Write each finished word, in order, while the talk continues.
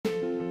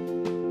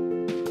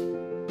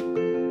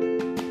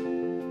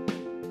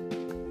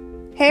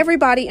Hey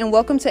everybody, and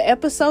welcome to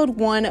episode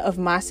 1 of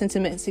My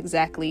Sentiments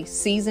Exactly,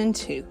 season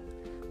 2.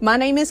 My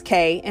name is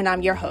Kay, and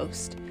I'm your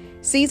host.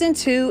 Season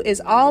 2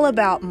 is all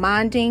about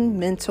minding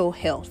mental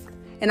health,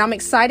 and I'm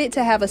excited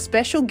to have a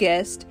special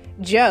guest,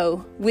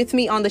 Joe, with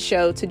me on the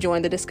show to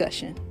join the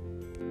discussion.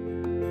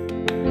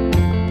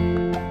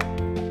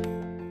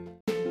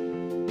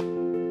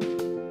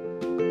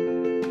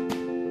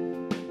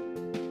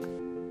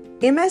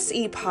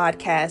 MSE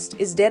Podcast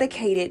is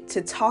dedicated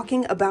to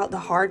talking about the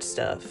hard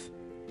stuff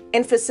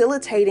and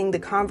facilitating the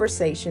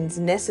conversations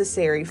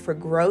necessary for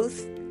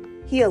growth,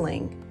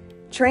 healing,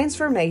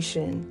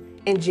 transformation,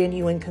 and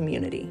genuine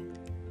community.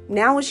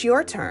 Now it's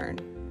your turn.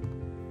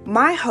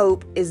 My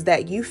hope is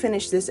that you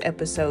finish this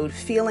episode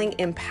feeling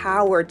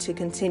empowered to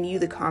continue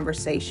the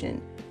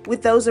conversation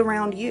with those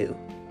around you.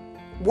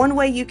 One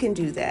way you can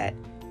do that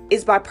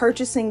is by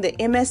purchasing the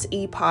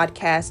MSE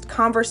Podcast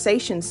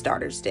Conversation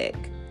Starters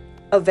Deck,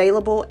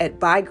 available at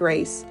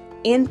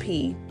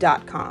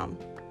bygracenp.com.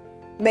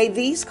 May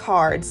these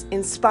cards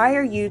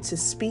inspire you to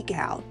speak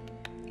out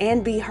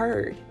and be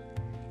heard,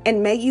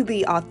 and may you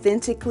be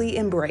authentically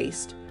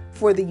embraced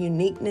for the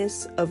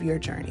uniqueness of your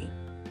journey.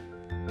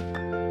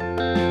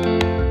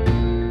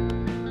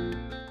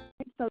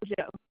 So,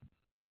 Joe,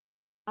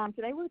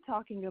 today we're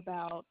talking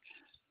about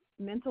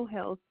mental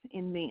health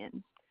in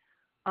men,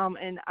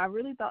 and I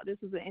really thought this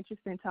was an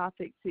interesting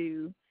topic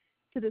to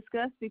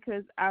discuss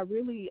because I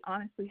really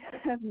honestly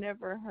have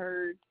never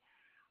heard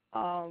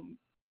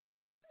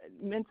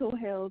mental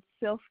health,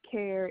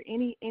 self-care,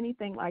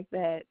 anything like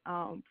that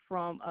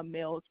from a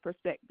male's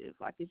perspective.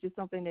 Like, it's just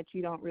something that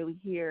you don't really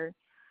hear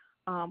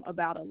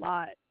about a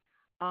lot.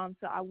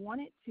 So I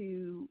wanted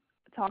to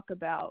talk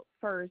about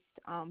first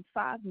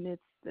 5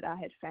 myths that I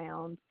had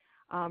found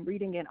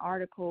reading an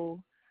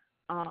article,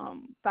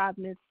 5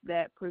 myths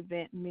that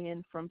prevent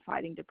men from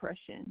fighting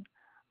depression.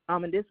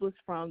 And this was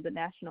from the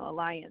National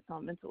Alliance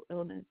on Mental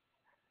Illness.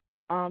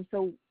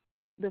 So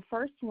the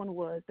first one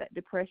was that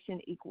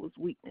depression equals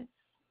weakness.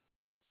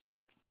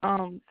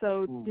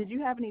 Did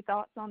you have any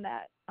thoughts on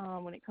that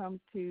when it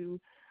comes to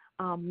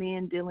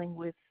men dealing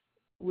with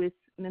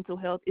mental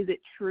health? Is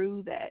it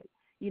true that,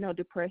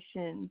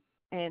 depression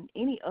and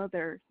any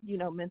other,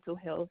 mental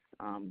health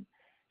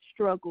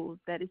struggles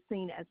that is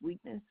seen as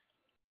weakness?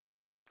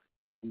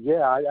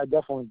 Yeah, I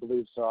definitely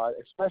believe so,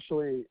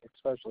 especially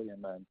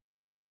in men.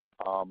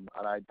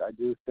 And I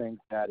do think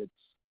that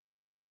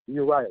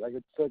you're right. Like,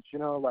 it's such,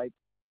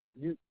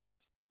 you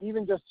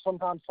even just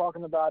sometimes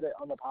talking about it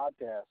on the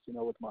podcast,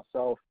 with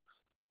myself,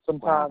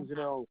 sometimes,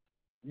 wow.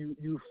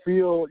 You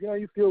feel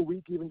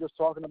weak even just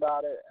talking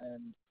about it.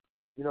 And,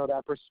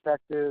 that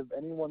perspective,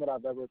 anyone that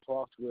I've ever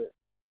talked with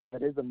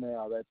that is a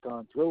male that's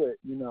gone through it,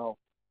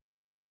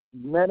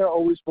 men are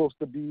always supposed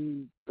to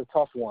be the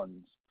tough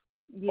ones.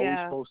 Yeah. Always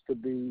supposed to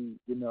be,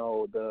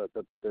 the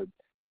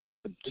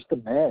just a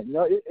man.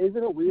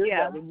 Isn't it weird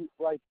that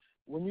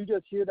when you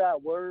just hear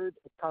that word,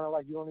 it's kind of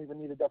like you don't even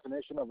need a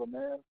definition of a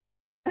man.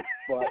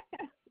 But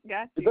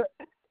got you.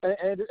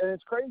 And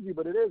it's crazy,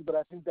 but it is. But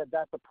I think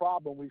that's a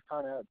problem we've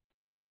kind of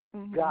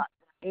got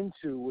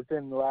into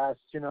within the last,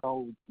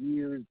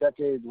 years,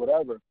 decades,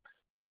 whatever.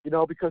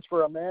 Because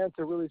for a man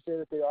to really say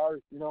that they are,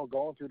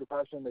 going through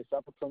depression, they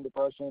suffer from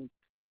depression,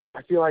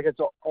 I feel like it's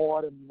an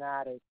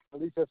automatic,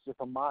 at least that's just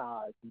from my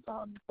eyes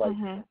sometimes. Like,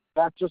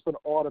 that's just an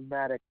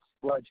automatic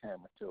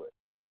sledgehammer to it.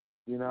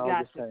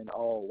 Gotcha. Just saying,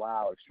 oh,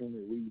 wow,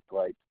 extremely weak.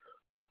 Like,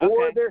 okay.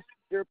 Or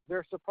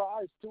they're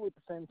surprised, too, at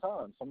the same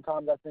time.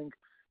 Sometimes I think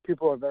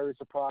people are very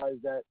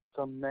surprised that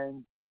some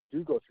men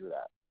do go through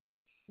that.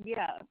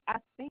 Yeah, I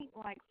think,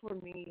 for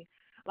me,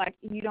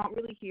 you don't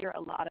really hear a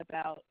lot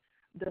about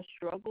the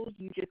struggles.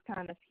 You just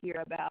kind of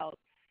hear about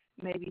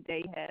maybe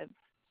they have,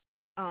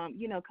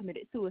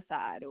 committed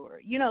suicide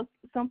or,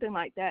 something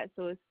like that.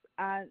 So it's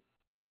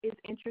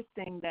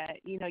interesting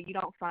that, you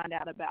don't find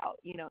out about,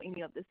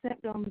 any of the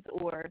symptoms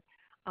or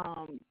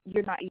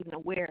you're not even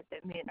aware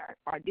that men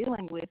are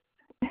dealing with,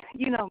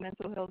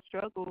 mental health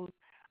struggles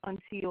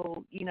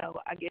until,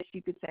 I guess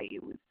you could say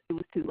it was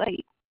too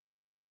late.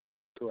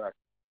 Correct.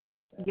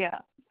 Yeah,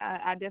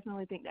 I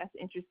definitely think that's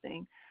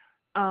interesting.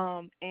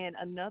 And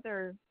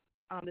another,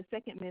 the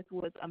second myth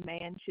was a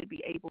man should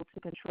be able to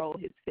control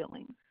his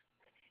feelings.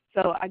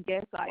 So I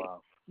guess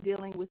wow.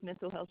 Dealing with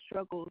mental health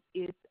struggles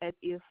is as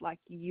if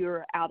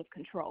you're out of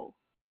control.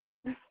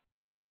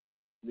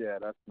 Yeah,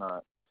 that's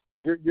not.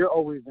 You're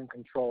always in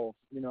control,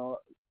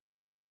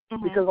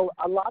 because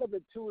a lot of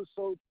it too is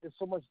so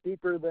much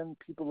deeper than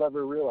people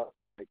ever realize.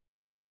 Like,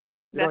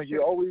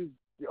 you're always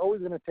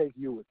going to take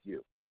you with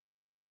you.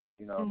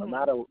 No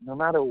matter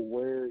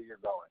where you're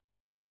going.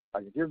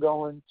 Like, if you're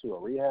going to a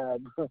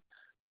rehab,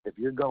 if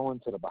you're going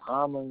to the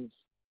Bahamas,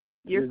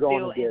 you're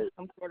going still in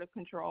some sort of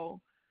control.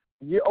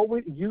 You're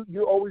always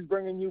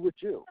bringing you with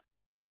you.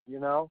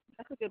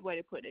 That's a good way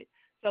to put it.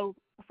 So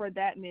for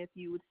that myth,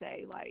 you would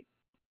say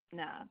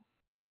nah.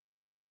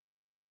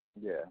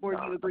 Yeah. Or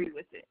you agree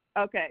with it?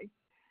 Okay.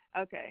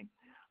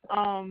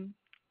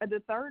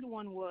 The third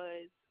one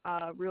was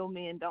real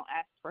men don't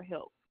ask for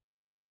help.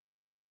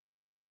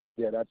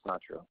 Yeah, that's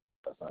not true.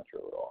 That's not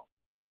true at all.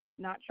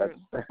 Not true.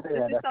 That's, This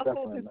yeah, is that's so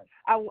cool definitely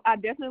because I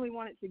definitely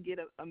wanted to get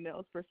a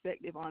male's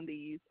perspective on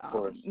these,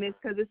 myths,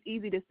 because it's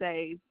easy to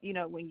say,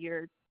 when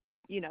you're,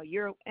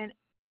 and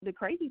the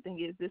crazy thing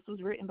is this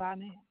was written by a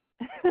man.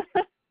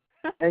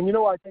 And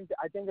I think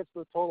it's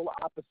the total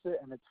opposite,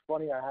 and it's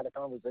funny. I had a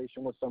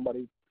conversation with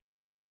somebody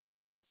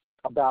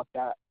about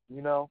that.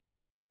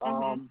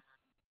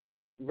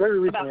 Very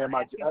recently at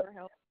my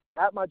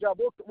job.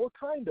 Well,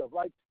 kind of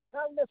like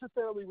not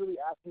necessarily really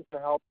asking for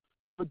help,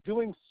 but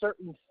doing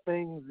certain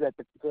things that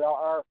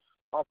our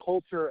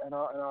culture and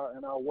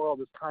our world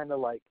is kind of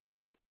like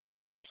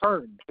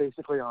turned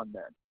basically on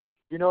men.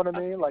 You know what I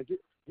mean? Like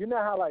you know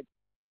how like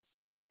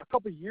a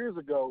couple of years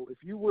ago, if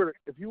you were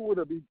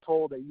to be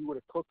told that you were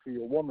to cook for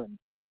your woman,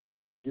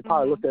 you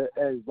probably looked at it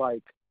as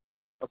like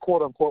a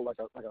quote unquote like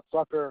a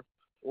sucker,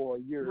 or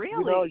you're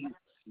really.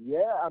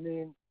 Yeah, I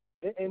mean,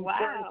 in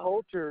certain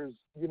cultures,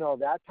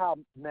 that's how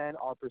men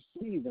are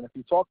perceived. And if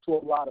you talk to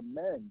a lot of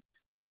men,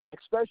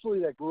 especially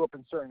that grew up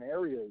in certain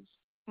areas,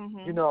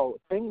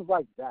 things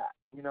like that,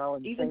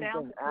 and even same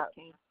down thing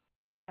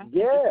to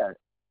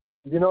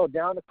cooking.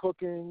 Down to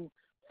cooking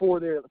for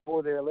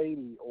their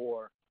lady,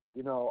 or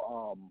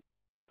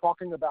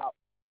talking about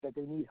that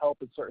they need help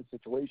in certain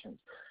situations.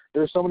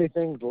 There's so many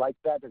things like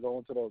that go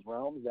into those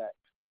realms that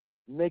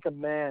make a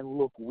man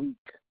look weak.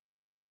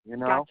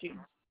 Got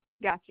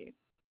you.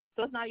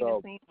 So it's not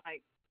even seen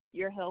like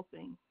you're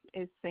helping;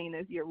 it's seen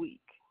as you're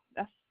weak.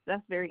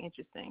 That's very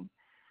interesting.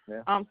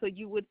 Yeah. So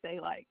you would say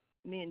like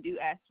men do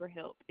ask for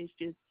help. It's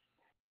just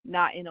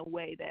not in a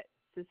way that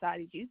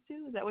society's used to.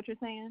 Is that what you're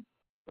saying?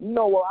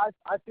 No, well,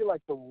 I feel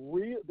like the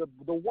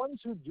ones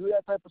who do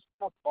that type of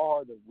stuff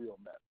are the real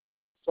men.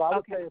 So I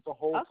would say it's a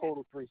whole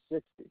total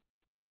 360.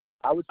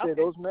 I would say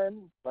those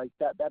men like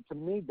that. That to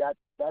me, that's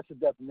the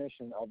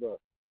definition of a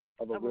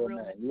real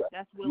man.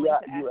 That's willing to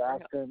ask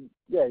for help.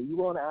 You're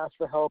willing to ask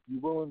for help.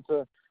 You're willing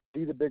to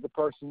be the bigger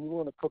person. You're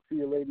willing to cook for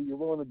your lady. You're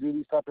willing to do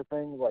these type of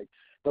things. Like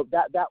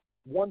that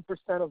 1%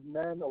 of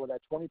men, or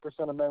that 20%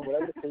 of men,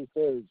 whatever the case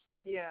is.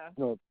 Yeah.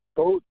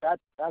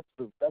 That's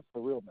the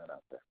real men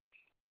out there.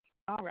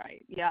 All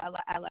right. Yeah,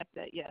 I like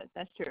that. Yeah,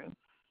 that's true.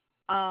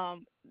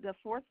 The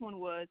fourth one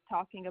was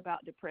talking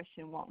about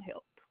depression won't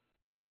help.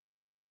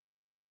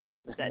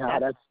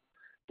 That's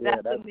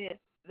the myth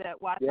that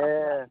why talk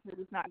about it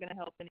is not going to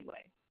help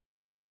anyway.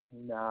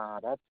 Nah,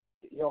 that's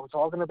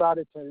talking about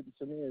it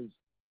to me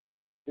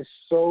is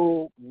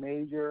so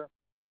major.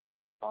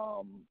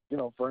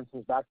 For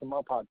instance, back to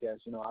my podcast,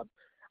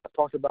 I've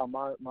talked about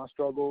my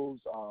struggles.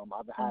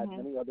 I've had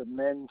many other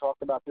men talk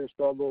about their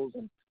struggles,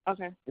 and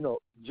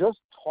just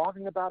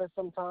talking about it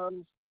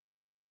sometimes,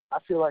 I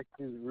feel like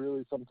is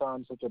really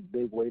sometimes such a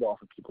big weight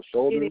off of people's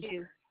shoulders.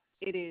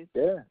 It is.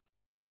 Yeah.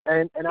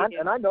 And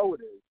I know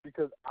it is,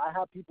 because I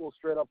have people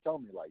straight up tell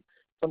me, like,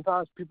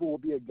 sometimes people will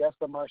be a guest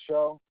on my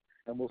show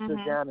and we'll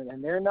sit down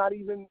and they're not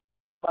even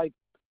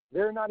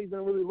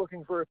really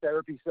looking for a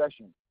therapy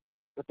session.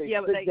 But they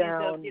sit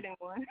down. End up getting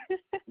one.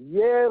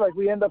 Like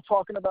we end up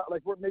talking about,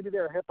 like, maybe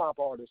they're a hip hop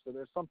artist or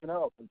there's something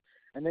else,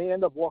 and they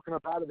end up walking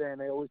up out of there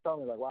and they always tell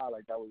me, like, wow,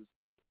 like that was,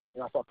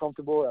 I felt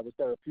comfortable, that was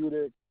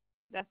therapeutic.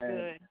 That's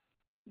good.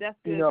 That's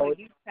good. So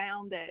you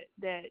found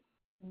that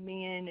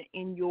men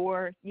in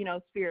your,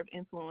 sphere of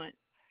influence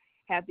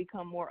have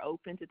become more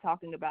open to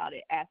talking about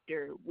it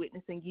after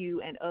witnessing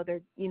you and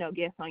other,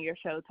 guests on your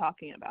show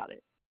talking about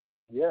it.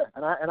 Yeah,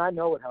 and I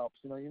know it helps.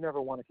 You never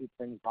want to keep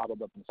things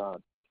bottled up inside.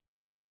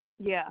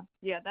 Yeah,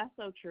 that's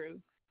so true.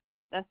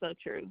 That's so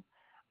true.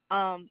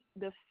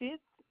 The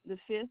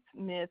fifth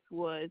myth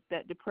was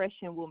that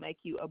depression will make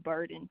you a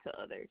burden to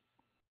others.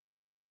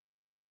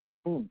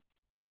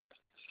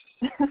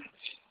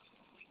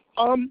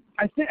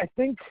 I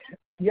think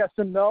yes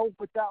and no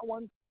with that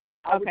one.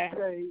 I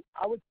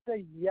would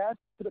say yes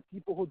to the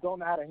people who don't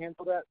know how to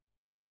handle that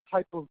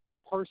type of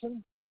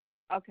person.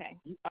 Okay,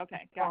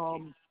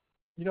 gotcha.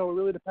 It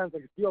really depends.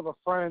 Like if you have a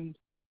friend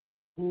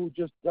who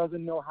just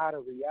doesn't know how to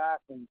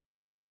react, and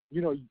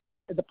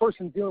the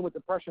person dealing with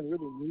depression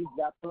really needs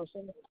that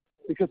person,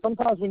 because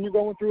sometimes when you're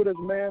going through it as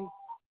a man,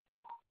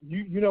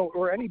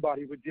 or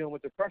anybody with dealing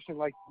with depression,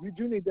 like you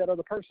do need that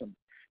other person.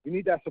 You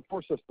need that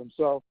support system.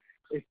 So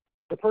if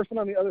the person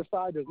on the other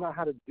side does not know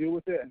how to deal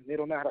with it and they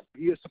don't know how to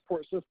be a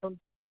support system,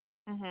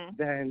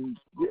 then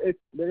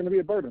they're going to be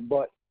a burden.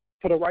 But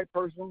for the right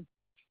person,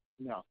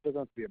 no, it doesn't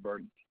have to be a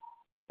burden.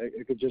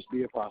 It could just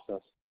be a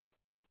process.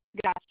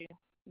 Got you.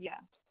 Yeah.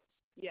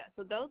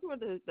 So those were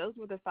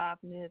the 5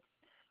 myths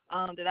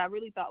that I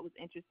really thought was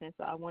interesting.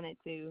 So I wanted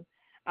to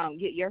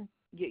get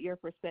your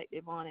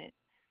perspective on it.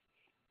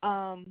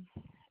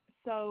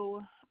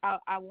 So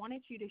I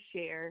wanted you to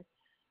share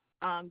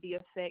the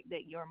effect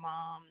that your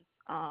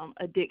mom's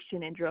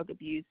addiction and drug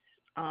abuse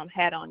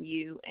had on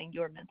you and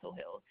your mental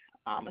health,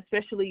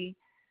 especially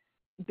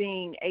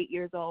being 8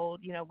 years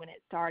old. When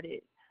it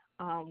started.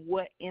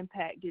 What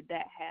impact did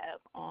that have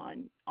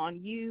on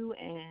you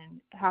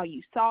and how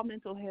you saw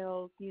mental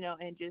health,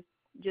 and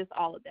just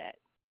all of that?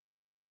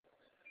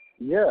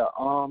 Yeah,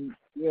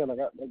 like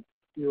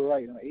you were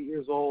right. 8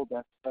 years old.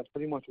 That's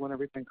pretty much when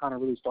everything kind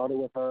of really started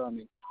with her. I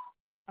mean,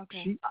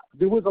 Okay.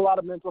 there was a lot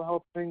of mental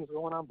health things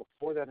going on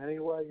before that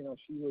anyway.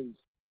 She was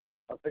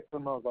a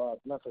victim of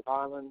domestic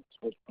violence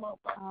with my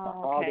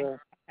father.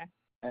 Okay.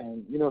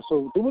 And,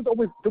 so there was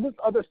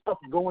other stuff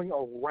going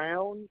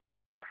around,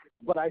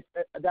 but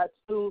that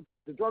still,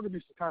 the drug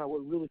abuse is kind of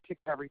what really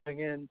kicked everything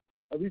in,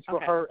 at least for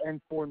her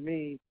and for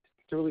me,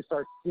 to really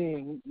start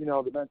seeing,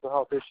 the mental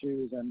health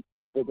issues and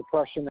the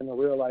depression and the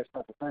real life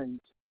type of things.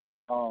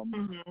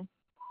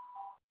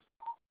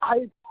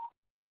 I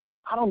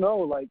don't know,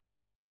 like,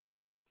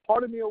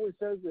 part of me always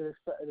says it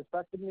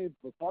affected me,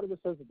 but part of it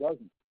says it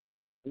doesn't.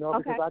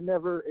 Because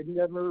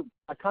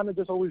I kind of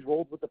just always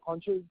rolled with the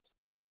punches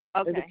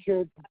as a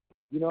kid.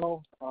 I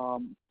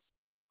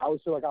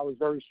always feel like I was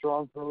very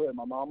strong through it, and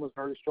my mom was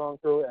very strong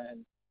through it,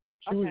 and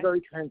she was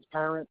very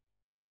transparent.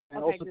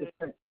 And also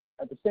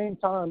at the same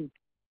time,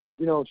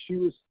 she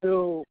was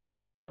still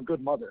a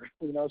good mother.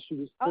 She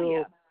was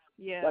still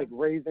like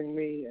raising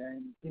me,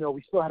 and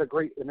we still had a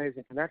great,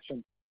 amazing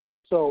connection.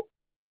 So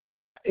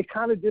it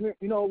kind of didn't,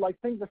 like,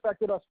 things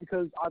affected us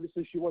because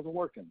obviously she wasn't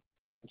working,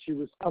 and she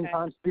was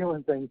sometimes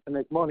stealing things to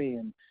make money,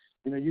 and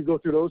you go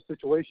through those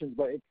situations.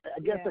 But I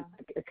guess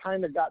it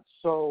kind of got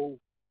so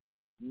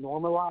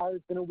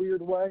normalized in a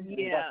weird way.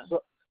 Yeah.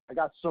 I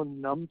got so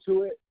numb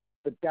to it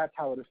that that's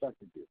how it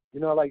affected you.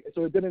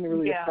 So it didn't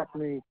really affect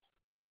me.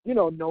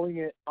 Knowing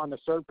it on the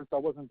surface, I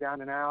wasn't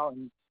down and out,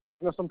 and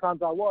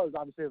sometimes I was.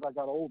 Obviously, as I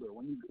got older,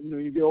 when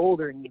you get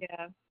older and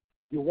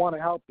you want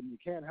to help and you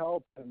can't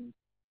help, and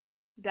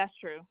that's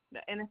true,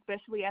 and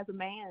especially as a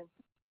man.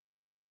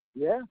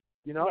 Yeah,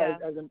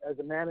 as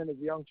a man and as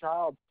a young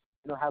child,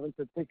 having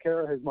to take care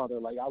of his mother.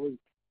 Like, I was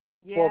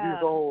 12 years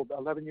old,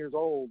 11 years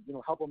old,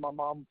 helping my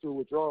mom through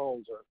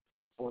withdrawals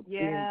or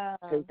being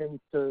taken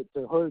to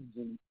hoods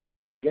and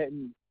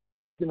getting,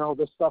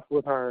 the stuff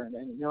with her. And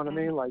you know what I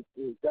mean? Like,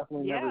 it was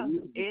definitely never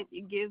easy.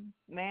 It gives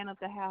man of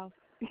the house,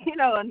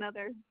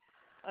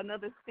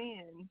 another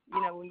spin,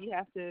 when you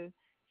have to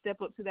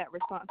step up to that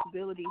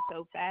responsibility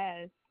so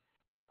fast.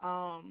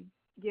 I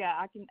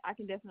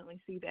can definitely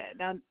see that.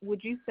 Now,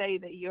 would you say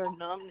that your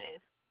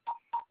numbness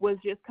was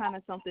just kind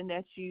of something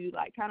that you,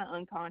 like, kind of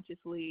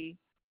unconsciously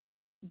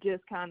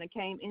just kind of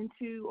came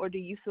into, or do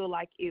you feel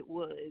like it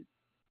was,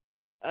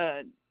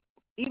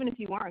 even if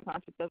you weren't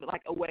conscious of it,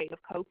 like a way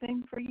of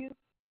coping for you?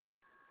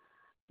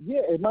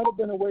 Yeah, it might have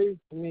been a way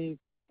for me,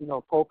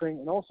 coping,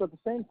 and also at the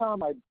same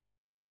time,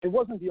 it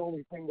wasn't the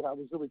only thing that I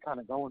was really kind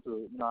of going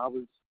through. I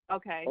was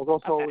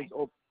also always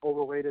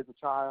overweight as a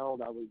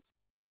child. I was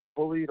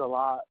bullied a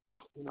lot.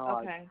 There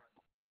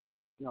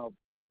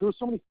were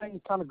so many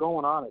things kind of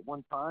going on at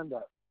one time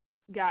that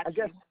I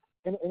guess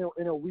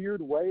in a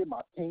weird way,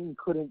 my pain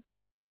couldn't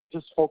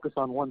just focus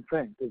on one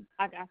thing.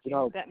 I got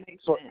you. That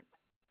makes sense.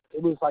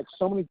 It was like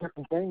so many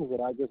different things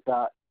that I just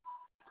got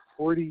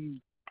pretty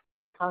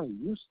kind of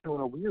used to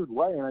in a weird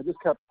way, and I just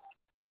kept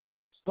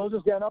still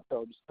just getting up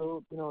though, just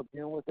still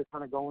dealing with it,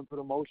 kind of going through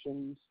the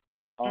motions.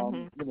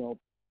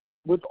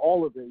 With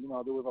all of it,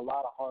 there was a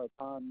lot of hard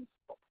times,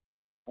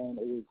 and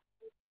it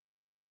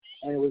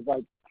was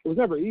like, it was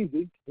never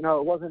easy. It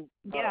wasn't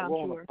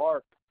rolling the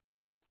park.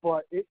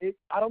 But it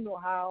I don't know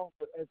how,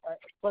 but at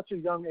such a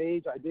young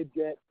age, I did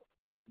get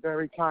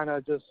very kind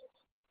of just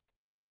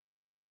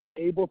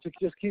able to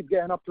just keep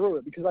getting up through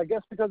it, because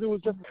it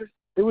was just,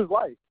 it was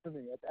life to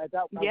me at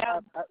that point.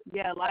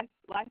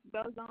 Life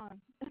goes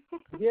on.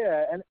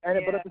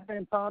 But at the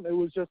same time, it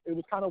was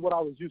kind of what I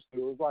was used to.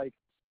 It was like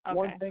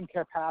one thing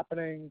kept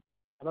happening,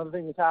 another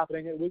thing was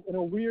happening. It was, in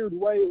a weird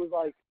way, it was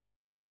like,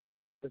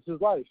 this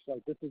is life.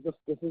 Like, this is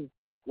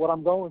what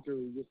I'm going through.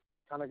 You just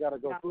kind of got to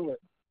go through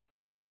it.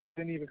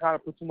 Didn't even kind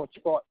of put too much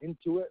thought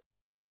into it.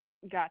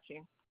 Got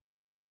you.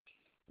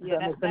 Yeah,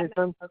 that makes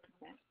sense?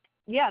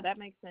 Yeah, that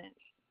makes sense.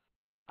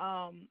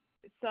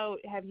 So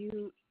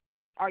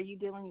are you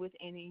dealing with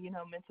any,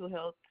 mental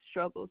health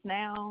struggles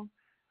now?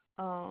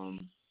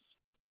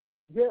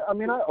 Yeah, I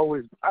mean, I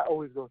always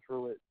go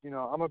through it. I'm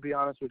gonna be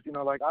honest with you.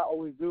 Like, I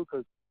always do,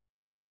 because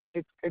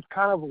it's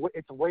kind of,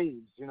 it's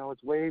waves.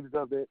 It's waves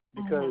of it,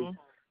 because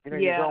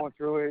you're going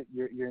through it.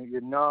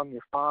 You're numb.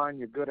 You're fine.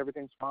 You're good.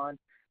 Everything's fine.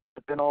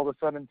 But then all of a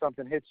sudden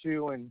something hits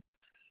you, and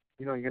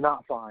you're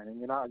not fine and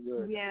you're not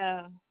good.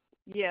 Yeah.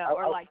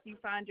 Or like you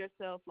find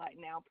yourself like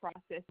now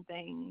processing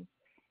things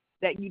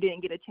that you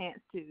didn't get a chance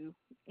to,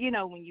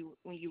 when you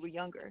were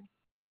younger.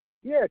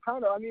 Yeah,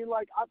 kind of. I mean,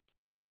 like,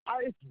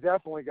 it's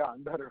definitely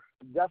gotten better.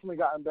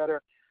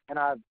 And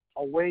I've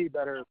a way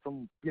better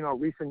from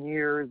recent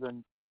years,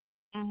 and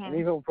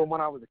even from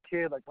when I was a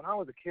kid. Like, when I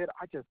was a kid,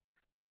 I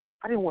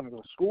didn't want to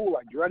go to school.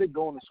 I dreaded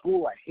going to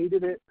school. I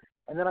hated it.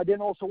 And then I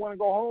didn't also want to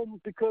go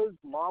home because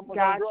mom was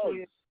on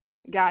drugs.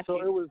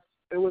 So it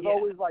was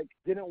always like,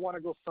 didn't want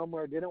to go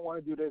somewhere, didn't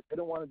want to do this,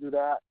 didn't want to do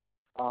that.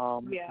 I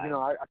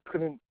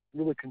couldn't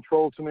really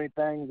control too many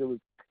things.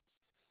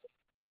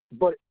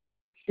 But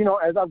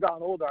as I've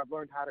gotten older, I've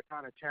learned how to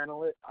kind of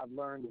channel it. I've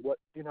learned what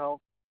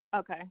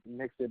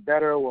makes it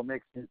better, what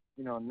makes it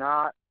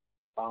not.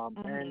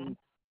 And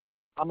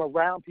I'm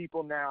around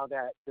people now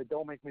that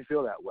don't make me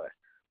feel that way.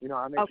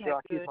 I make sure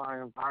I keep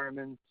my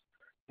environment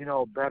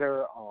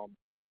better.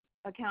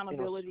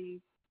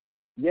 Accountability.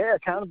 Yeah,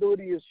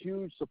 accountability is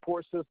huge.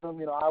 Support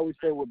system. I always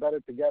say we're better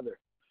together.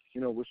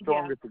 We're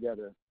stronger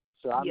together.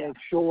 So I make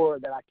sure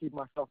that I keep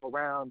myself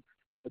around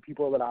the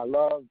people that I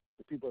love,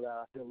 the people that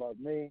I feel love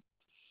me.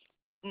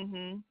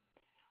 Mhm.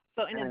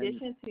 So in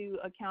addition to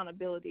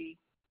accountability,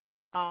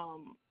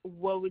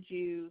 what would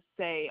you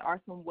say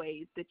are some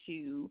ways that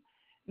you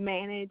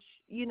manage,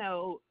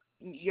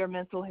 your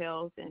mental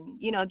health and,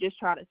 just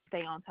try to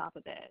stay on top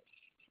of that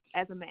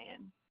as a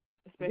man,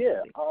 especially?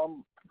 Yeah.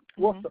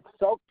 Well,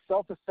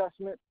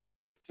 self-assessment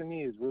to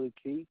me is really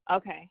key.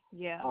 Okay.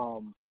 Yeah.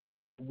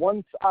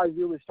 Once I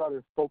really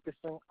started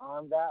focusing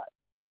on that,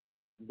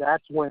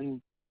 that's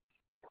when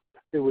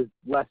it was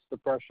less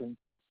depression,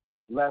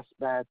 less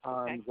bad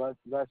times, less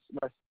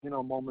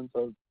moments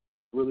of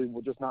really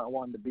just not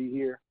wanting to be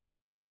here.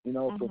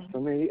 So for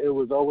me, it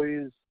was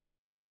always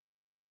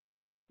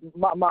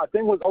my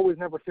thing was always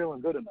never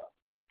feeling good enough.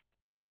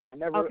 I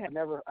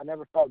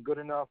never felt good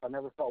enough. I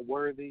never felt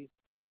worthy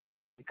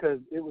because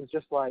it was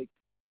just like,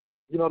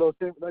 those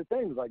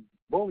things like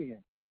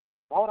bullying.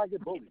 Why would I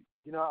get bullied?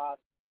 Maybe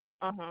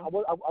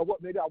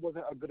I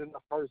wasn't a good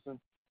enough person,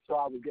 so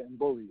I was getting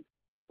bullied.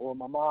 Or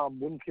my mom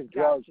wouldn't give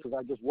drugs because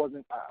I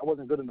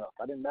wasn't good enough.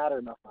 I didn't matter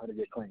enough for her to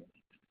get clean.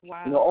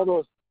 Wow. All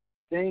those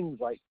things,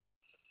 like,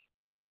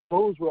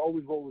 those were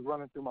always what was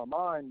running through my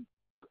mind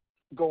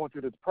going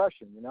through the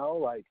depression,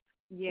 like,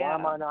 why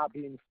am I not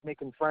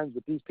making friends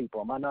with these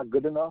people? Am I not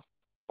good enough?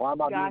 Why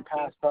am I being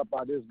passed up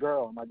by this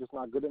girl? Am I just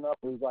not good enough?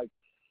 It was like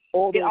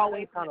all those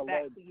things kind of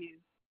led. To you.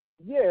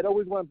 Yeah, it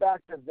always went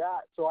back to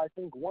that. So I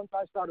think once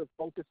I started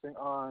focusing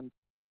on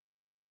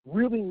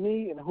really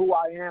me and who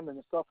I am and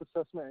the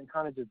self-assessment and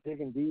kind of just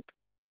digging deep.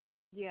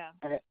 Yeah.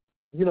 And,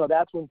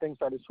 that's when things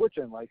started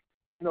switching. Like,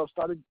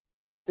 started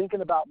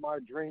thinking about my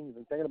dreams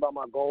and thinking about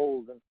my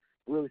goals and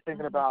really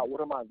thinking about what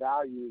are my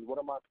values, what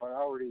are my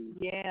priorities.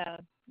 Yeah,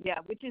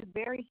 which is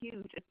very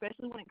huge,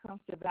 especially when it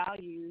comes to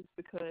values,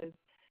 because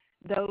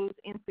those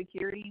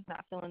insecurities,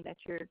 not feeling that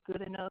you're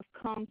good enough,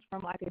 comes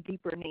from like a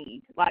deeper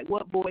need. Like,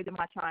 what void am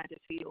I trying to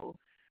fill?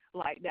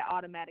 Like, that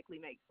automatically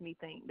makes me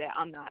think that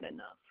I'm not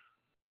enough.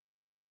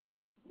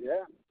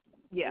 Yeah.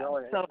 Yeah.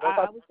 So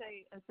I would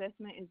say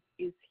assessment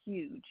is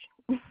huge.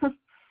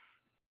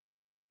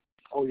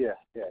 Oh yeah,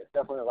 it's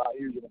definitely a lot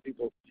easier than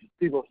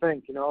people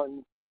think,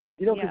 and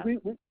because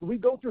we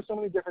go through so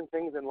many different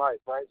things in life,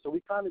 right? So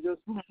we kind of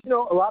just,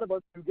 a lot of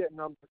us do get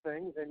numb to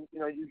things, and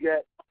you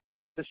get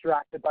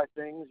distracted by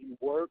things. You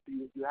work,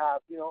 you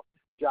have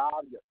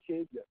jobs, you have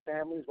kids, you have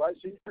families, right?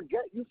 So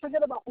you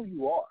forget about who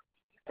you are,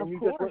 and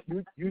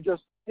you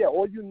just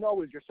all you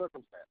know is your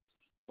circumstance.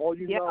 All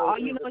you know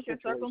is your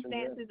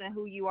circumstances and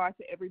who you are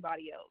to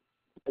everybody else.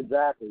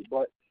 Exactly,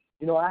 but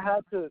I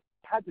had to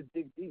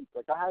dig deep.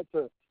 Like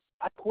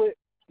I quit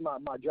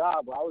my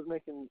job. I was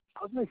making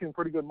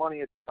pretty good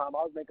money at the time.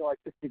 I was making like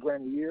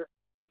 $60,000 a year.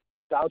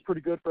 That was pretty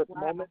good for the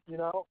moment,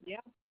 Yeah.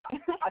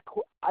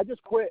 I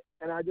just quit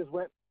and I did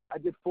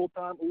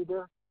full-time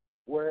Uber,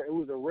 where it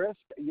was a risk.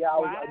 Yeah,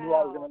 I knew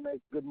I was going to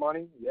make good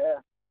money. Yeah.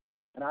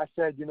 And I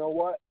said, you know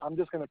what? I'm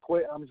just going to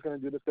quit. I'm just going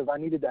to do this because I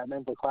needed that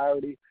mental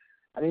clarity.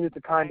 I needed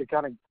to kind of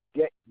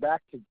get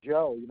back to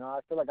Joe. I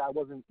feel like I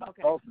wasn't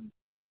myself. And,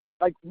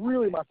 like,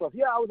 really myself.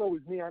 Yeah, I was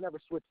always me. I never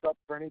switched up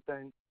for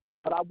anything.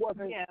 But I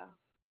wasn't,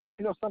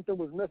 something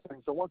was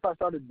missing. So once I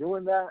started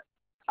doing that,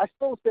 I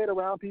still stayed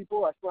around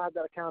people. I still had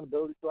that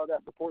accountability, still had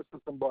that support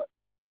system. But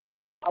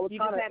I was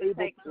kind of able to. You just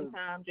had to take some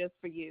time just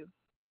for you.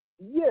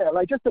 Yeah,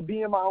 like just to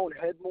be in my own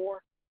head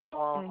more.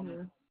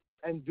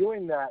 And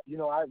doing that,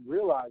 I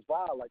realized,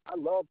 wow, like I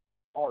love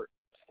art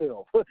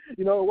still. It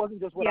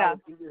wasn't just when I was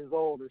 8 years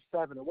old or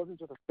 7. It wasn't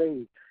just a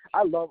phase.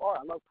 I love art.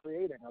 I love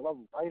creating. I love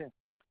writing.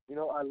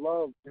 I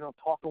love,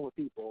 talking with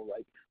people.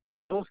 Like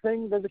those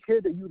things as a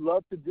kid that you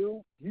love to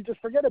do, you just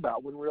forget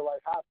about when real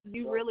life happens.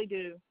 You really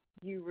do.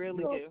 You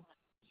really do.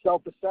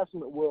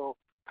 Self-assessment will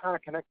kind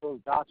of connect those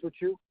dots with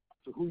you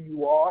to who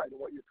you are and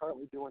what you're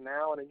currently doing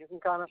now, and then you can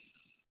kind of,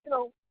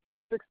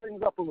 fix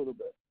things up a little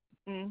bit.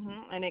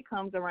 And it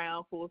comes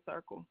around full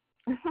circle.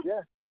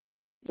 Yeah.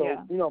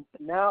 So,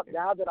 now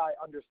that I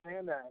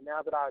understand that, and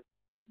now that I've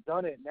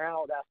done it,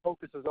 now that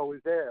focus is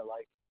always there.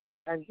 Like,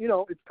 and,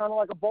 it's kind of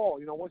like a ball.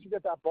 Once you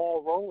get that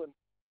ball rolling,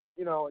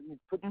 and you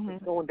put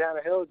it's going down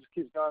a hill, it just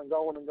keeps going and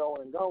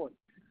going and going.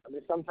 I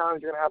mean,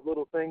 sometimes you're going to have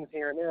little things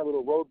here and there,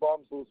 little road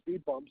bumps, little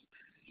speed bumps,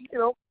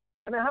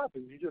 and it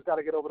happens. You just got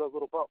to get over those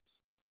little bumps.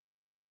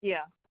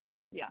 Yeah.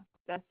 Yeah.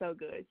 That's so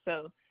good.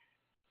 So,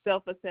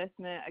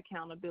 self-assessment,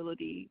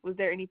 accountability. Was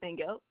there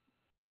anything else?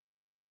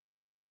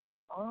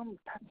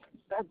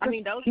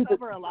 Those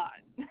cover a lot.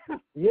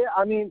 Yeah,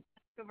 I mean,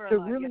 to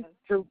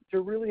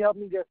really help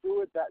me get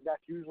through it,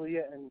 that's usually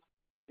it. And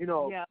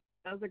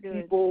those are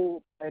good.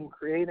 People and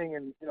creating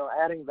and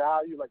adding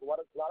value. Like a lot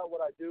of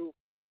what I do,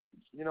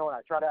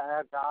 I try to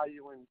add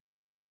value in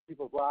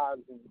people's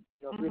lives and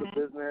through the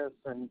business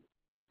and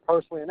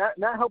personally, and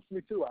that helps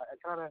me too. I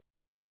kind of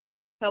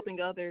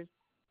helping others.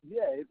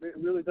 Yeah, it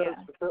really does.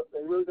 Yeah.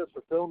 It really does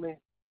fulfill me,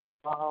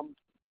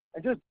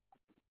 and just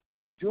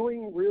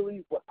doing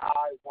really what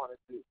I want to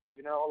do.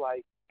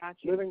 Like Got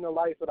you. living the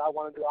life that I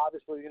want to do.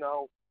 Obviously,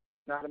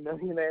 not a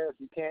millionaire. If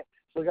you can't,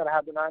 still got to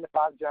have the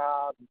 9-to-5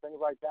 job and things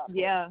like that.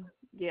 Yeah,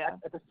 yeah.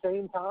 At the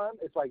same time,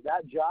 it's like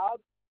that job,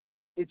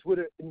 it's with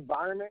an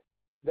environment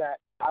that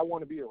I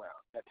want to be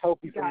around, that's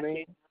healthy for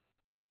me.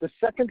 The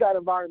second that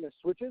environment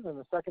switches, and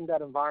the second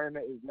that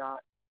environment is not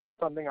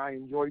something I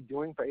enjoy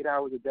doing for 8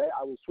 hours a day,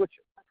 I will switch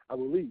it. I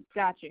will leave.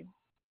 Got you.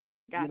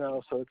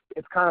 So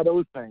it's kind of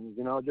those things,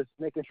 just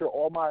making sure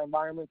all my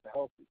environments are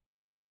healthy.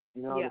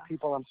 The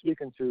people I'm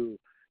speaking to,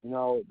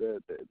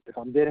 if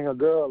I'm dating a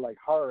girl, like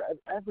her,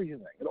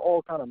 everything, it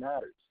all kind of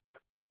matters.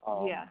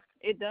 Yeah,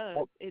 it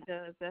does. It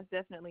does. That's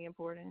definitely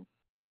important.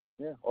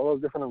 Yeah, all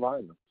those different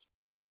environments.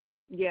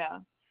 Yeah.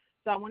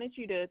 So I wanted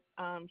you to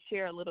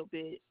share a little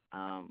bit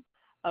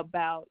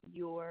about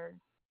your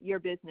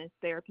business,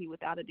 Therapy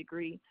Without a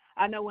Degree.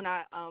 I know when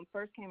I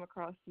first came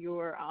across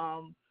your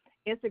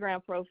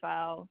Instagram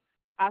profile,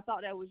 I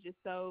thought that was just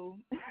so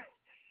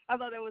I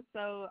thought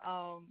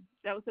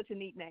that was such a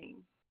neat name,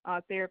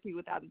 Therapy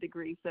Without a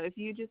Degree. So if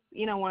you just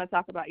want to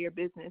talk about your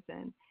business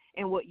and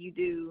what you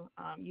do,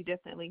 you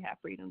definitely have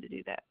freedom to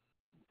do that.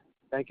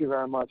 Thank you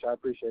very much. I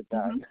appreciate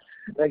that.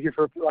 Mm-hmm. Thank you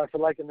for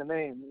liking the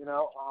name.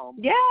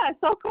 Yeah, it's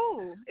so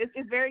cool.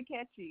 It's very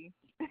catchy.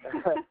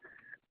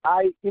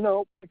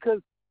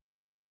 Because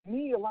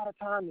me, a lot of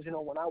times,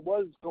 when I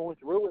was going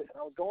through it, and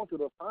I was going through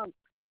those times,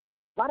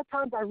 a lot of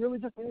times I really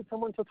just needed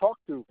someone to talk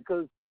to,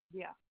 because,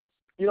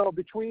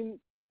 between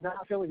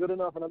not feeling good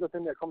enough, another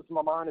thing that comes to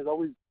my mind is I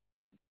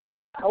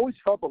always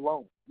felt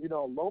alone.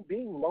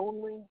 Being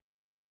lonely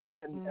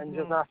and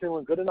just not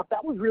feeling good enough,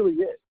 that was really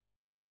it.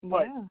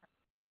 But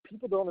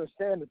people don't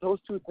understand that those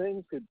two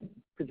things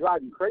could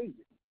drive you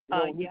crazy.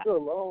 When you feel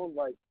alone,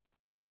 I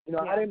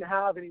didn't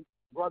have any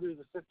brothers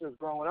or sisters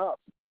growing up.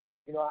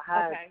 I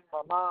had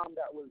my mom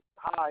that was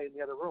high in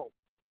the other room.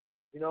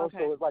 So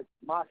it was like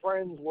my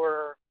friends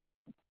were,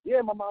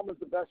 my mom was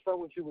the best friend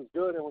when she was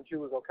good and when she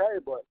was okay,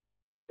 but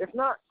if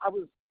not, I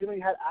was, you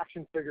had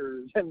action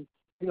figures and,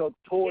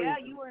 toys. Yeah,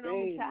 you were an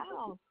only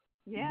child.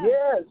 Yeah.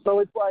 Yeah, so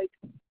it's like,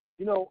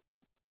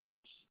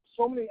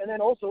 so many, and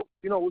then also,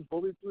 was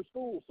bullied through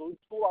school. So in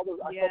school, I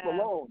felt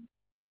alone.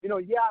 I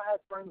had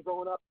friends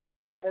growing up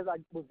as I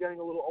was getting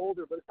a little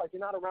older, but it's like you're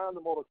not around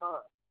them all the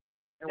time.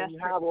 And when you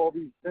have all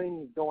these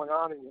things going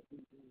on in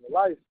your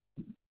life,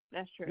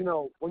 that's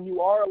true. When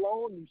you are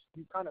alone,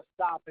 you kind of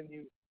stop and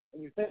you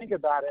think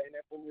about it. And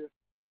when you're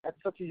at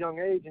such a young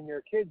age and you're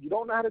a kid, you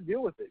don't know how to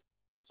deal with it.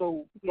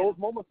 So those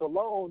moments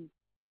alone,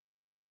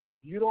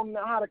 you don't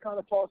know how to kind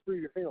of talk through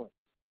your feelings.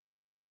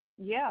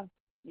 Yeah,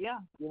 yeah.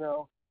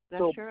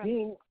 That's so true.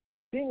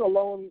 being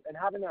alone and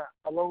having that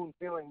alone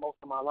feeling most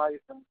of my life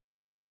and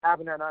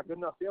having that not good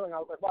enough feeling, I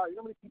was like, wow,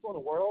 how many people in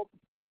the world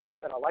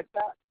that are like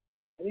that?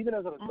 And even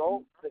as an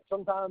adult, that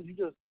sometimes you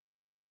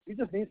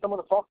just need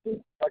someone to talk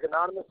to, like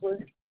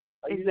anonymously.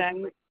 Like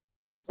exactly. You just need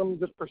some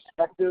just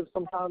perspective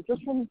sometimes,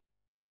 just from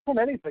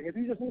anything. If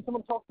you just need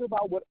someone to talk to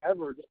about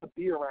whatever, just to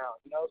be around,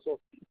 So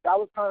that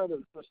was kind of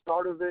the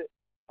start of it.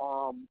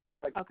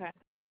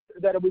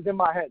 That it was in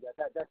my head.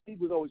 That seed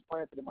was always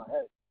planted in my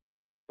head.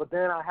 But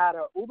then I had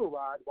an Uber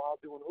ride while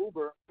doing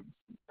Uber,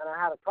 and I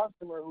had a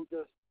customer who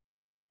just,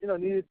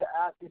 needed to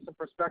ask me some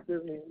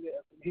perspective.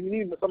 He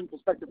needed some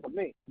perspective from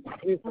me.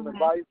 He needed some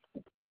advice.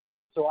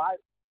 So I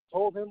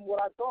told him what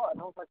I thought,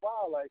 and I was like,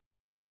 wow,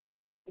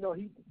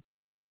 he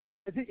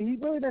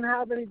really didn't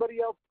have anybody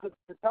else to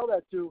tell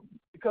that to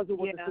because of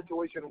what the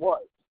situation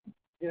was.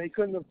 He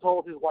couldn't have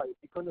told his wife.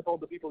 He couldn't have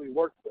told the people he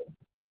worked with.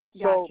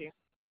 So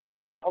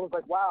I was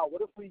like, wow,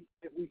 what if we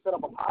set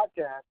up a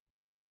podcast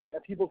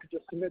that people could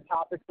just submit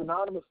topics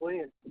anonymously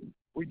and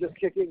we just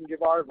kick it and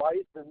give our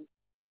advice? And,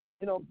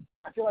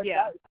 I feel like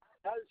that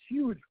is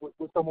huge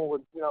with someone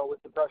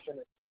with depression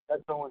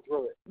that's going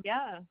through it.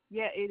 Yeah,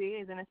 it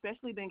is. And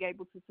especially being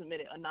able to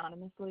submit it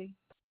anonymously.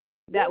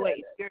 That way,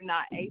 if you're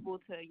not able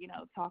to,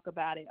 talk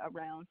about it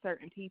around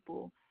certain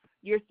people,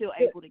 you're still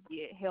able to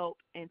get help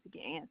and to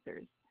get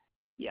answers.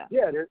 Yeah.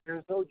 Yeah,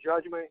 there's no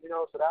judgment,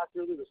 so that's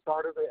really the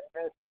start of it.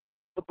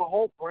 But the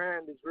whole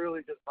brand is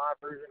really just my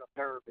version of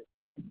therapy.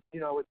 We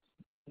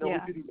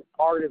do these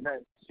art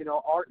events.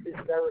 Art is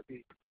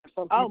therapy.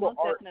 Some people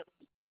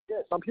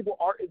some people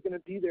art is going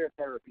to be their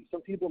therapy. Some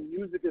people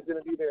music is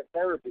going to be their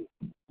therapy.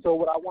 So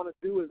what I want to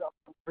do is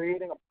I'm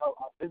creating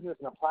a business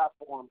and a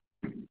platform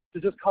to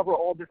just cover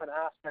all different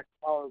aspects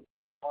of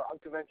our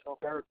unconventional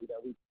therapy that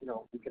we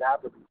could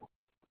have with people.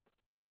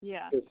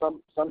 Yeah.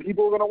 Some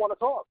people are going to want to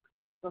talk.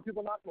 Some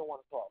people are not going to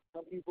want to talk.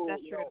 Some people,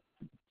 That's true.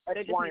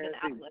 X, Y, and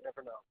Z. You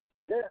never know.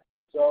 Yeah.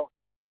 So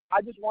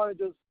I just want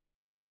to just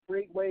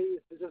create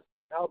ways to just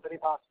help any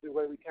possible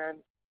way we can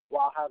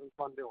while having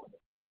fun doing it.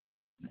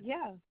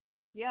 Yeah.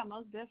 Yeah,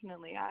 most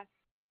definitely.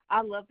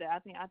 I love that. I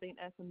think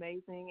that's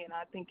amazing, and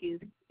I think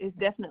is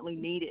definitely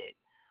needed.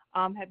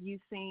 Have you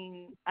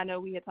seen? I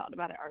know we had talked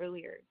about it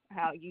earlier.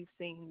 How you've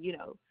seen,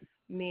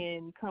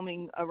 men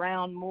coming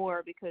around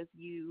more because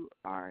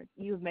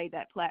you've made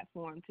that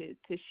platform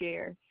to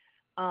share.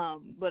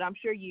 But I'm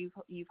sure you've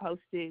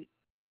hosted,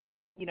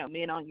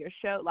 men on your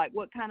show. Like,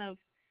 what kind of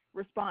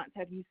response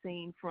have you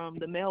seen from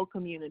the male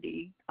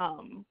community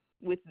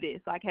with this?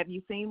 Like, have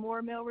you seen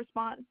more male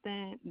response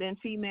than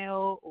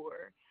female,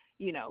 or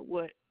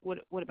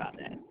what about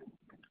that?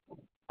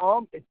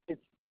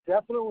 It's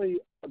definitely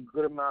a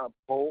good amount of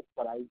both,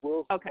 but I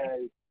will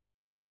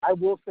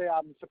say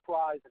I'm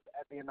surprised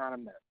at the amount of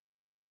men.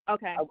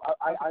 Okay.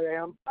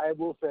 I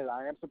will say that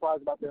I am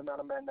surprised about the amount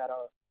of men that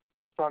are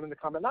starting to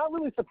come in. Not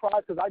really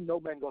surprised because I know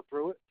men go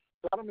through it,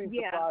 so I don't mean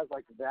surprised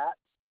like that.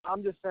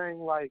 I'm just saying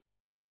like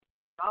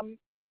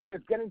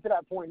it's getting to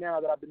that point now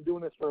that I've been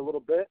doing this for a little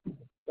bit,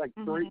 like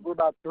we're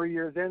about 3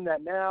 years in,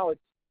 that now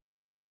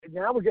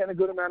we're getting a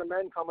good amount of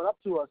men coming up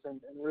to us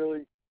and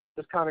really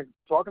just kind of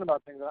talking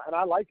about things, and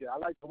I like it. I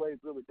like the way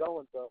it's really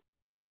going. So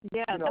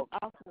yeah, that's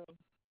awesome.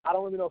 I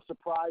don't really know if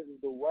surprise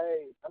is the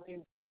way. I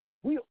mean,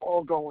 we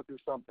all going through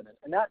something,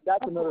 and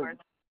that's another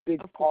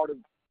big part of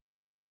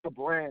the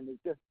brand is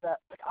just that.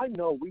 Like, I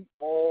know we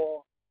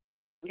all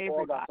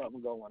got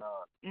something going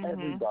on,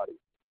 everybody.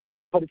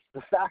 But it's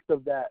the fact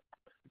of that,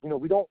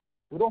 we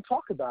don't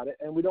talk about it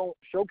and we don't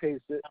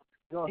showcase it.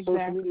 On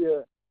social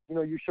media,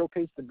 you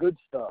showcase the good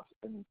stuff,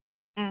 and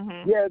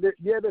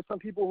there's some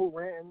people who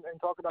rant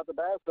and talk about the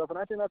bad stuff, and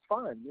I think that's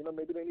fine.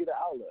 Maybe they need an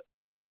outlet.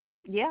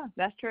 Yeah,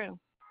 that's true.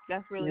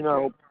 That's really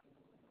true.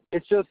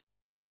 It's just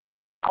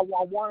I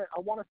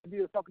want us to be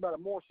able to talk about it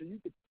more, so you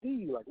could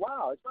see, like,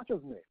 wow, it's not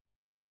just me.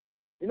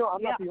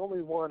 I'm not the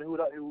only one who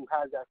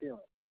has that feeling.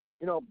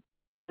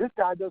 This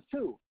guy does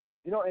too.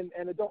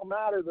 And it don't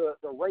matter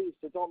the race.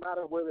 It don't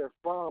matter where they're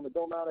from. It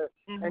don't matter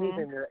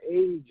anything. Their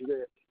age.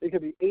 They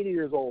could be 80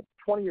 years old,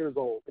 20 years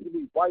old. They could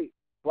be white,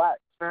 black,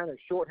 Spanish,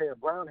 short hair,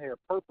 brown hair,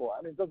 purple.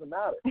 I mean, it doesn't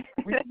matter.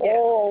 We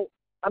all.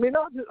 I mean,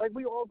 not just like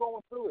we all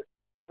going through it,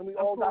 and we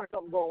all got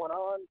something going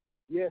on.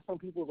 Yeah, some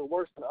people are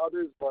worse than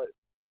others, but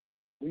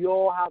we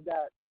all have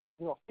that,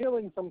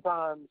 feeling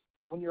sometimes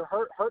when you're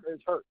hurt. Hurt is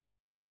hurt,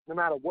 no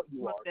matter what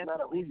you are, no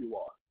matter who you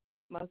are.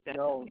 Most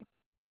definitely.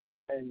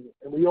 And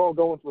we all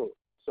going through it.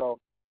 So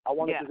I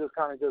wanted to just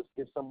kind of just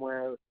get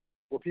somewhere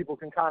where people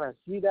can kind of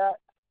see that,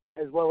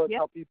 as well as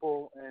help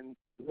people, and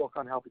we all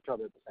kind of help each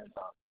other at the same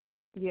time.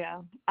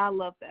 Yeah, I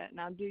love that.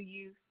 Now, do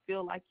you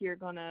feel like you're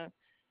going to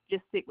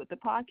just stick with the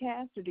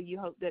podcast, or do you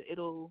hope that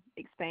it'll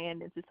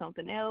expand into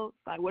something else?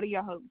 Like, what are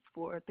your hopes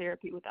for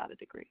Therapy Without a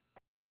Degree?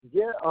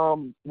 Yeah,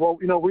 well,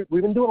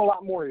 we've been doing a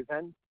lot more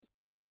events,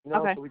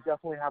 so we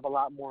definitely have a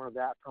lot more of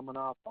that coming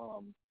up.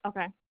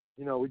 Okay.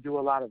 We do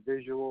a lot of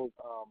visuals.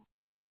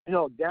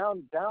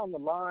 Down the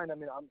line, I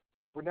mean,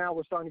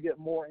 we're starting to get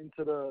more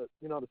into the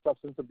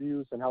substance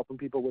abuse and helping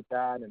people with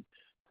that, and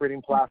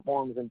creating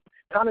platforms and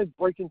kind of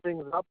breaking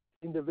things up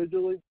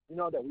individually,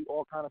 that we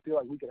all kind of feel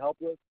like we can help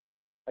with.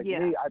 Like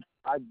me,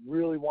 I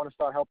really want to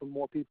start helping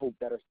more people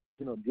that are,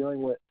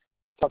 dealing with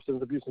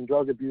substance abuse and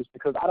drug abuse,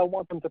 because I don't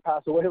want them to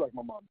pass away like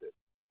my mom did.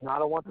 I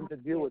don't want them to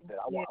deal with it.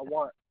 I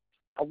want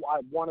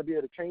to be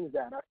able to change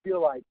that, and I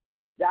feel like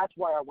that's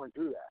why I went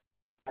through that.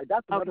 Like,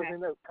 that's another thing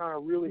that kind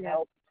of really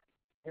helped.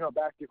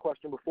 Back to your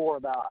question before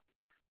about,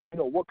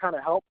 what kind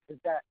of help is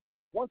that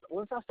once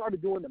I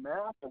started doing the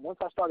math, and once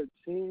I started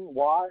seeing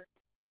why,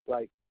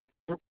 like,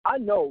 I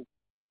know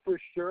for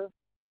sure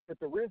that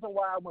the reason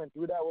why I went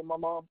through that with my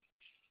mom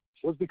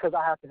was because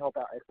I have to help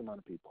out X amount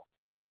of people.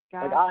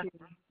 Like, I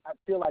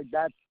feel like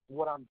that's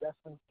what I'm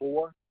destined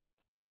for.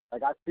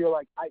 Like, I feel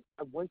like I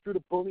went through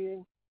the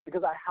bullying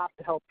because I have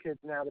to help kids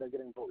now that are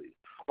getting bullied.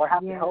 Or I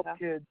have to help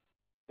kids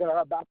that are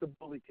about to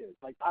bully kids.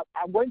 Like,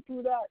 I went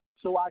through that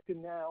so I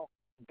can now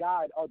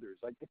guide others.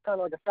 Like, it's kind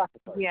of like a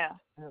sacrifice.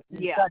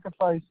 You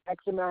sacrifice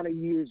X amount of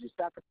years. You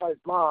sacrifice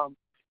mom.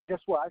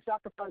 Guess what? I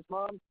sacrificed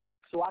mom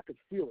so I could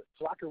feel it,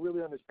 so I could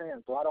really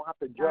understand, so I don't have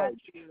to judge.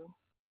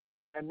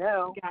 And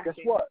now, guess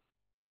what?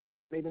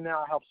 Maybe now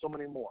I help so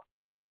many more.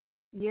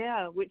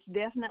 Yeah, which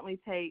definitely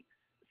takes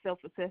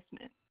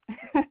self-assessment.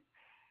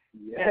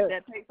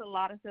 That takes a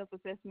lot of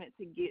self-assessment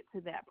to get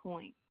to that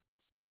point.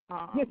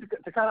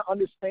 To kind of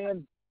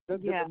understand the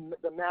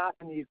math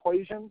and the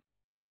equation,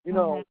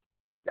 and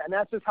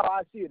that's just how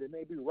I see it. It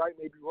may be right,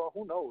 maybe wrong,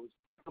 who knows?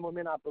 Someone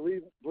may not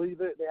believe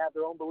it, they have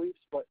their own beliefs,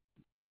 but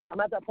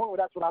I'm at that point where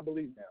that's what I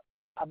believe now.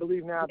 I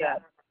believe now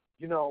that,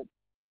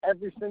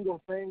 every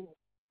single thing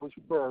was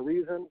for a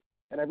reason,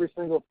 and every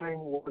single thing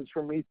was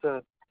for me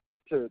to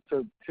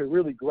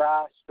really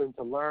grasp and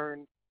to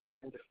learn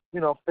and to,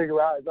 figure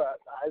out,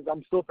 as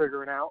I'm still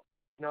figuring out,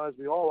 as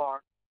we all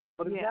are.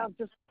 But it's now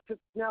just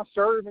now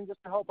serve and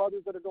just to help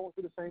others that are going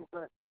through the same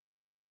thing.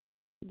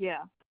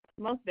 Yeah,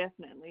 most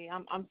definitely.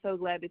 I'm so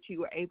glad that you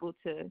were able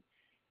to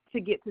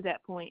get to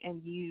that point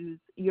and use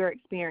your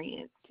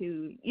experience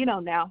to,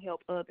 now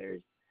help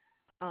others.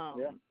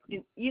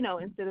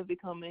 Instead of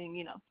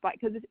becoming,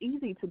 because it's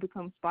easy to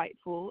become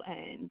spiteful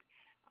and,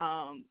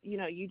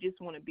 you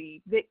just want to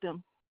be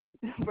victim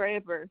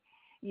forever,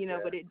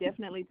 but it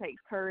definitely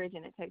takes courage,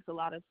 and it takes a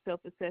lot of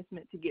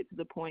self-assessment to get to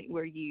the point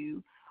where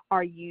you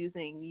are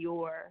using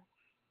your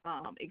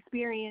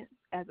experience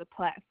as a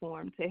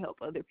platform to help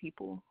other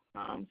people.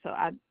 So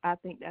I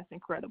think that's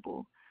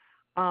incredible.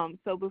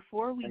 So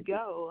before we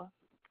go,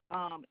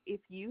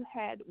 if you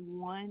had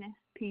one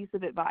piece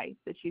of advice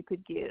that you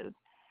could give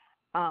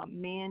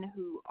men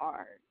who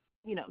are,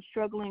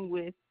 struggling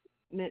with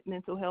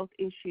mental health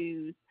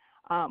issues,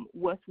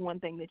 what's one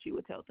thing that you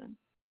would tell them?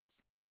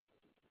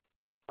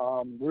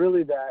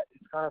 Really, that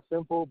it's kind of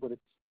simple, but to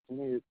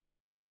me, it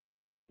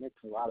makes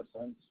a lot of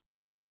sense.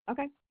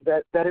 Okay.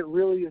 That it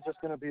really is just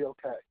going to be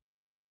okay.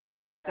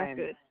 That's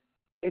good.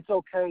 It's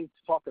okay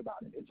to talk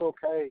about it. It's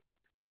okay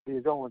that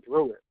you're going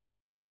through it.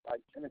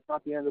 And it's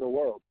not the end of the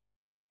world.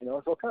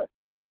 It's okay.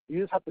 You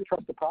just have to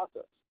trust the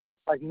process.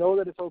 Know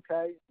that it's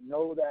okay.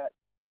 Know that,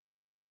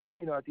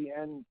 at the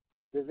end,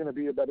 there's going to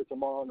be a better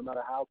tomorrow, no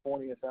matter how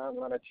corny it sounds,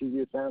 no matter how cheesy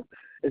it sounds.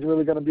 It's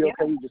really going to be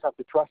okay. You just have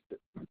to trust it.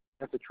 You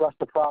have to trust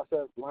the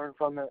process, learn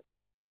from it,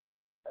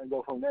 and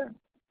go from there.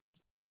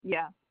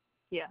 Yeah,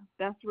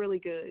 that's really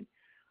good.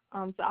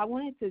 So I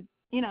wanted to,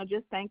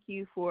 just thank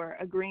you for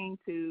agreeing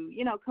to,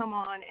 come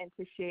on and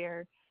to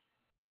share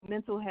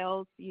mental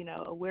health,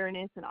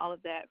 awareness and all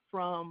of that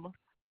from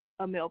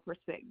a male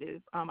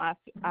perspective.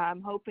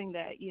 I'm hoping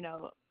that,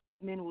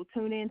 men will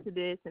tune into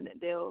this and that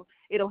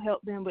it'll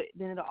help them, but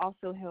then it'll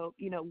also help,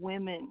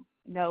 women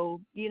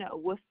know,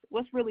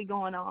 what's really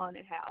going on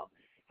and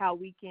how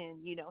we can,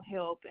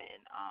 help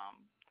and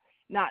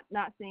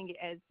not seeing it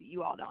as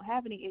you all don't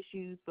have any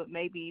issues, but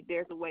maybe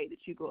there's a way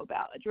that you go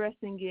about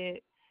addressing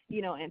it,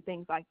 and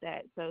things like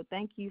that. So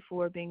thank you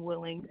for being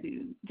willing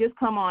to just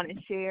come on and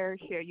share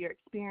your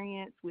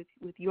experience with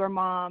your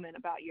mom and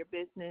about your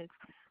business.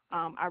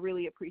 I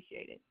really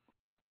appreciate it.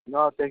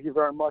 No, thank you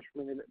very much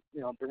for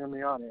bringing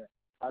me on here.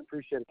 I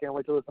appreciate it. Can't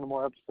wait to listen to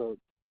more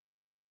episodes.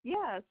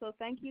 Yeah, so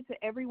thank you to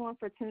everyone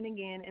for tuning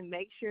in, and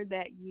make sure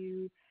that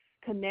you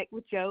connect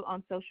with Joe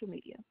on social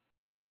media.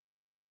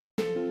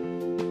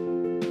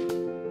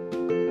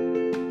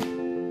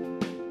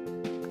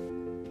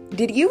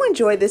 Did you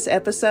enjoy this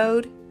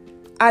episode?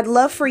 I'd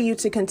love for you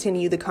to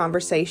continue the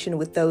conversation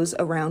with those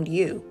around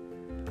you.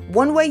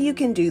 One way you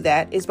can do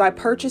that is by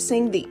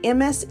purchasing the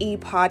MSE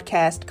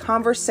Podcast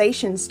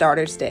Conversation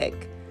Starters Deck,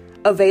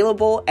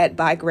 available at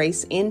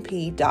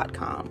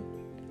bygracenp.com.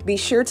 Be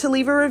sure to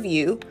leave a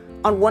review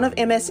on one of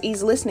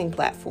MSE's listening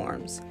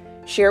platforms,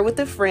 share with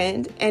a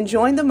friend, and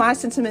join the My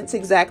Sentiments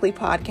Exactly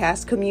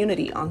podcast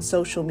community on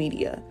social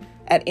media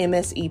at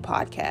MSE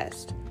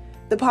Podcast.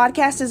 The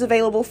podcast is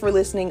available for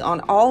listening on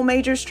all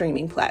major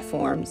streaming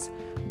platforms,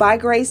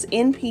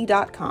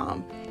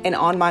 bygracenp.com, and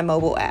on my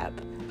mobile app.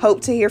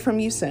 Hope to hear from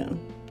you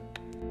soon.